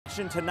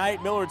action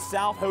tonight. Millard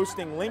South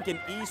hosting Lincoln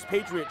East.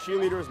 Patriot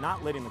cheerleaders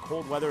not letting the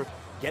cold weather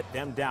get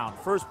them down.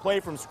 First play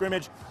from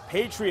scrimmage,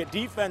 Patriot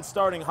defense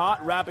starting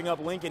hot, wrapping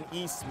up Lincoln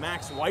East's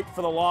Max White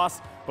for the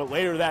loss. But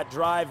later that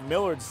drive,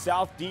 Millard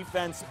South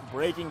defense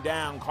breaking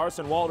down.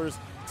 Carson Walters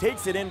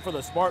takes it in for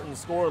the Spartan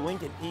score.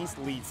 Lincoln East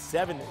leads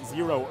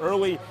 7-0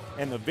 early,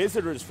 and the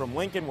visitors from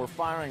Lincoln were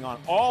firing on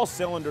all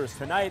cylinders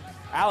tonight.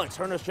 Alex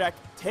Hernashek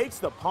takes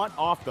the punt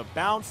off the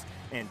bounce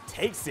and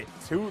takes it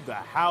to the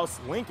house.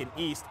 Lincoln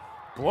East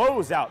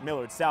blows out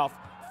Millard South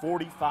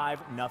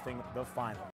 45-0 the final.